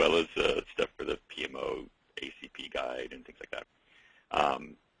 as well as stuff for the PMI-ACP guide and things like that.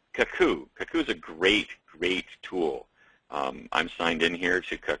 Kaku is a great tool. I'm signed in here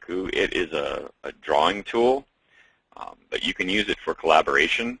to Kaku. It is a drawing tool, but you can use it for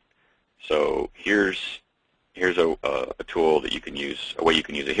collaboration. So here's a tool that you can use, a way you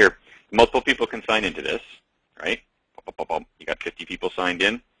can use it here. Multiple people can sign into this, right? You got 50 people signed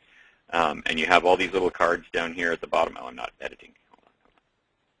in, and you have all these little cards down here at the bottom. Oh, I'm not editing. Hold on.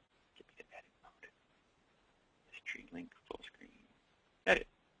 Get me to edit mode. Stream link, full screen. Edit.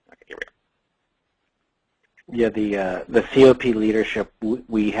 Okay, here we are. Yeah, the COP leadership,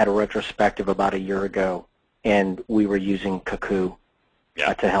 we had a retrospective about a year ago, and we were using Kaku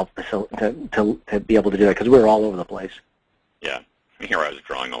to help to be able to do that because we were all over the place. Yeah, here I was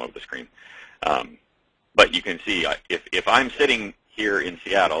drawing all over the screen. But you can see if I'm sitting here in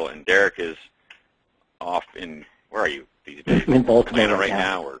Seattle and Derek is off in, where are you these days? I'm in Baltimore Atlanta right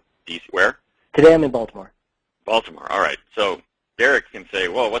now, or DC, where? Today I'm in Baltimore. Baltimore, all right. So Derek can say,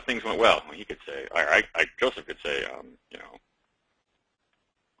 well, what things went well? He could say, Joseph could say,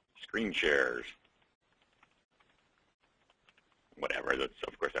 screen shares, whatever.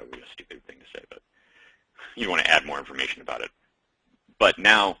 Of course, that would be a stupid thing to say, but you want to add more information about it. But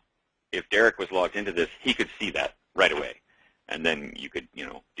now, if Derek was logged into this, he could see that right away. and then you could,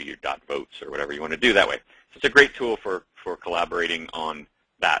 do your dot votes or whatever you want to do that way. So it's a great tool for collaborating on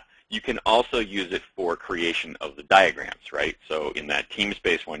that. You can also use it for creation of the diagrams, right? So in that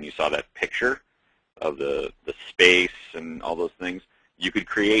TeamSpace one, you saw that picture of the space and all those things. You could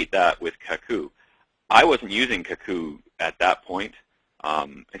create that with Kaku. I wasn't using Kaku at that point,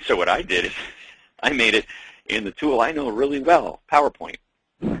 and so what I did is I made it in the tool I know really well, PowerPoint.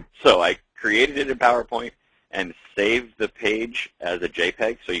 So I created it in PowerPoint and saved the page as a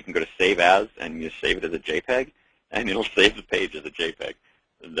JPEG. So you can go to Save As and you save it as a JPEG, and it'll save the page as a JPEG.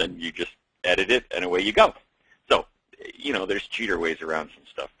 And then you just edit it, and away you go. So, there's cheater ways around some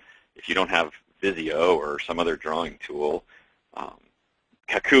stuff. If you don't have Visio or some other drawing tool,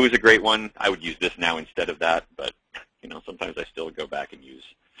 Kaku is a great one. I would use this now instead of that, but sometimes I still go back and use.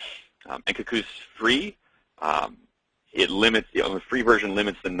 And Kaku's free. It limits, the free version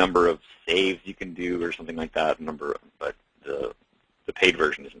limits the number of saves you can do or something like that. But the paid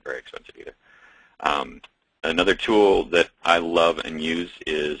version isn't very expensive either. Another tool that I love and use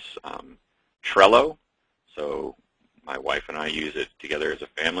is Trello. So my wife and I use it together as a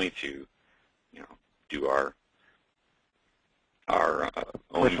family to, do our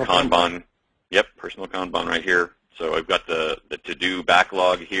own Kanban. Yep, personal Kanban right here. So I've got the to-do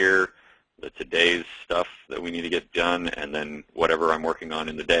backlog here, the today's stuff that we need to get done, and then whatever I'm working on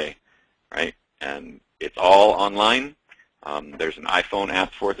in the day, right? And it's all online. There's an iPhone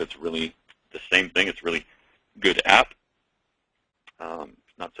app for it that's really the same thing. It's really good app.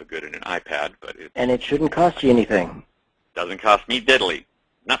 It's not so good in an iPad, but it shouldn't cost you anything. Doesn't cost me diddly,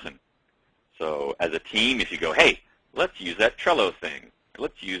 nothing. So as a team, if you go, hey, let's use that Trello thing,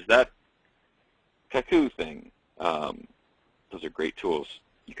 let's use that Kaku thing, those are great tools.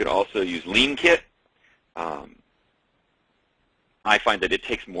 You could also use LeanKit. I find that it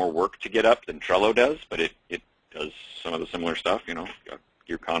takes more work to get up than Trello does, but it does some of the similar stuff,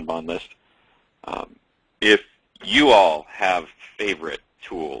 your Kanban list. If you all have favorite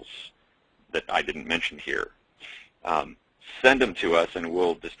tools that I didn't mention here, send them to us and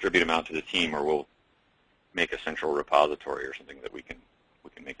we'll distribute them out to the team, or we'll make a central repository or something that we can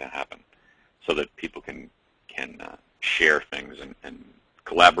make that happen, so that people can share things and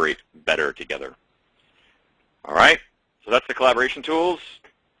collaborate better together. All right, so that's the collaboration tools.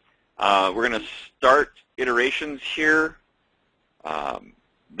 We're going to start iterations here.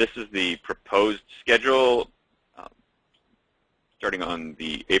 This is the proposed schedule, starting on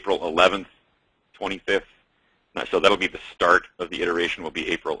the April 11th, 25th. So that'll be the start of the iteration, will be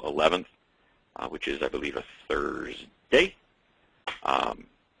April 11th, which is, I believe, a Thursday.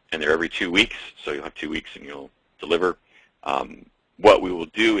 And they're every 2 weeks, so you'll have 2 weeks and you'll deliver. What we will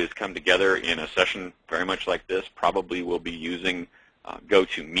do is come together in a session very much like this. Probably we'll be using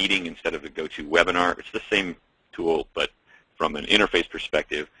GoToMeeting instead of the GoToWebinar. It's the same tool, but from an interface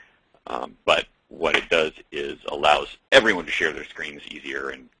perspective. But what it does is allows everyone to share their screens easier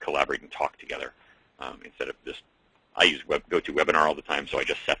and collaborate and talk together instead of just, I use GoToWebinar all the time, so I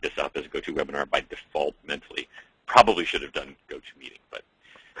just set this up as GoToWebinar by default mentally. Probably should have done GoToMeeting, but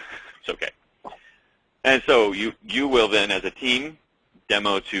it's okay. And so you will then, as a team,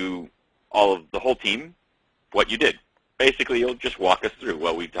 demo to the whole team what you did. Basically, you'll just walk us through,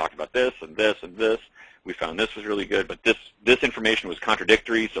 well, we talked about this and this and this. We found this was really good, but this information was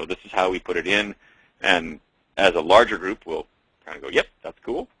contradictory, so this is how we put it in. And as a larger group, we'll kind of go, yep, that's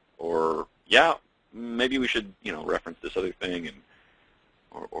cool, or yeah, maybe we should reference this other thing, and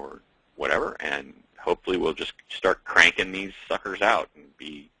or whatever. And hopefully, we'll just start cranking these suckers out and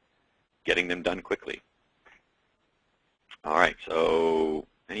be getting them done quickly. All right, so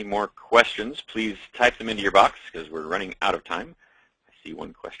any more questions, please type them into your box because we're running out of time. I see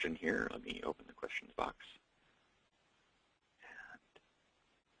one question here. Let me open the questions box.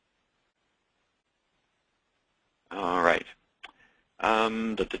 All right.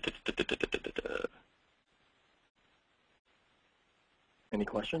 Any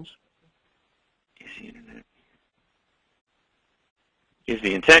questions? Is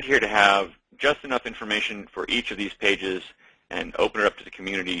the intent here to have just enough information for each of these pages and open it up to the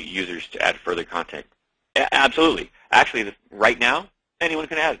community users to add further content? Absolutely. Actually, right now, anyone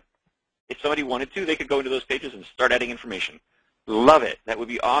can add. If somebody wanted to, they could go into those pages and start adding information. Love it. That would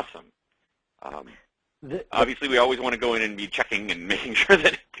be awesome. Obviously, we always want to go in and be checking and making sure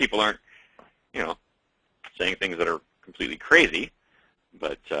that people aren't, saying things that are completely crazy.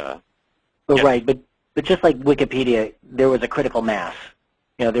 But yes. Right. But just like Wikipedia, there was a critical mass.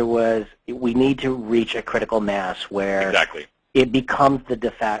 We need to reach a critical mass where exactly. It becomes the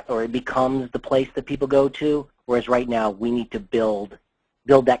it becomes the place that people go to. Whereas right now, we need to build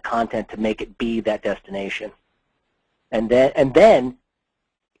that content to make it be that destination. And then,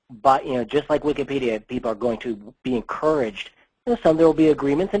 but just like Wikipedia, people are going to be encouraged. Some there will be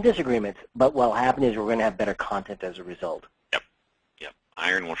agreements and disagreements, but what will happen is we're going to have better content as a result. Yep. Yep.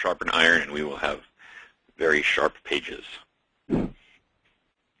 Iron will sharpen iron, and we will have very sharp pages. All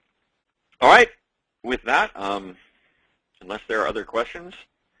right. With that, unless there are other questions,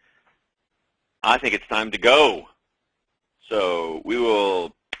 I think it's time to go. So we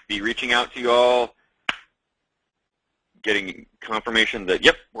will be reaching out to you all, getting confirmation that,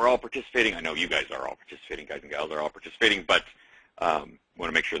 yep, we're all participating. I know you guys are all participating, guys and gals are all participating, but want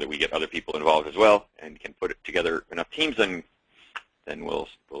to make sure that we get other people involved as well and can put it together enough teams, and then we'll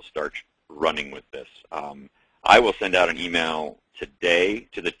start running with this. I will send out an email today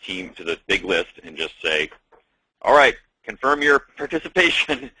to the team, to the big list, and just say, all right, confirm your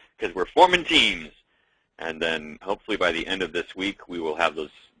participation because we're forming teams. And then hopefully by the end of this week, we will have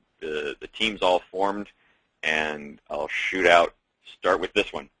the teams all formed, and I'll shoot out, start with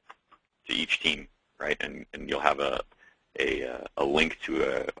this one to each team, right? And you'll have a link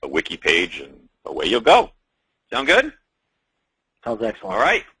to a wiki page, and away you'll go. Sound good? Sounds excellent. All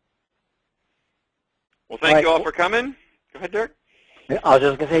right. Well, thank you all for coming. Go ahead, Derek. I was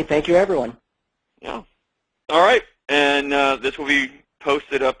just going to say thank you, everyone. Yeah. All right. And this will be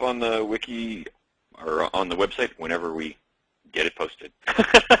posted up on the wiki or on the website whenever we get it posted.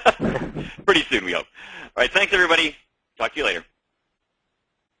 Pretty soon, we hope. All right. Thanks, everybody. Talk to you later.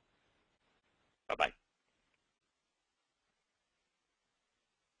 Bye-bye.